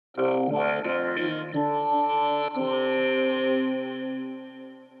The weather in Brooklyn.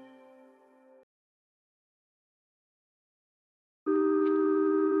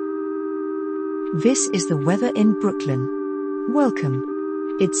 This is the weather in Brooklyn. Welcome.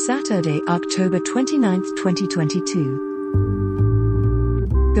 It's Saturday, October 29th,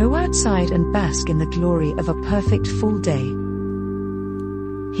 2022. Go outside and bask in the glory of a perfect fall day.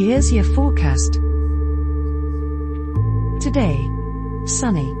 Here's your forecast. Today,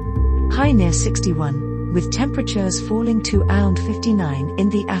 sunny. High near 61, with temperatures falling to around 59 in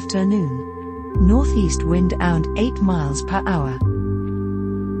the afternoon. Northeast wind around 8 miles per hour.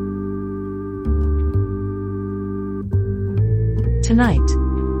 Tonight,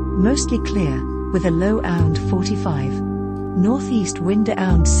 mostly clear, with a low around 45. Northeast wind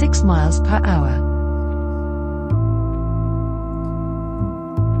around 6 miles per hour.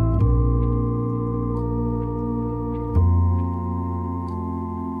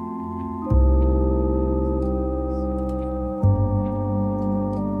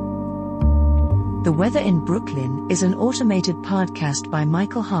 The Weather in Brooklyn is an automated podcast by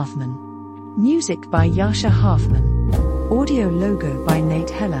Michael Hoffman. Music by Yasha Hoffman. Audio logo by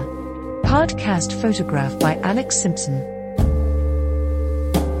Nate Heller. Podcast photograph by Alex Simpson.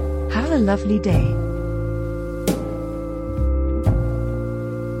 Have a lovely day.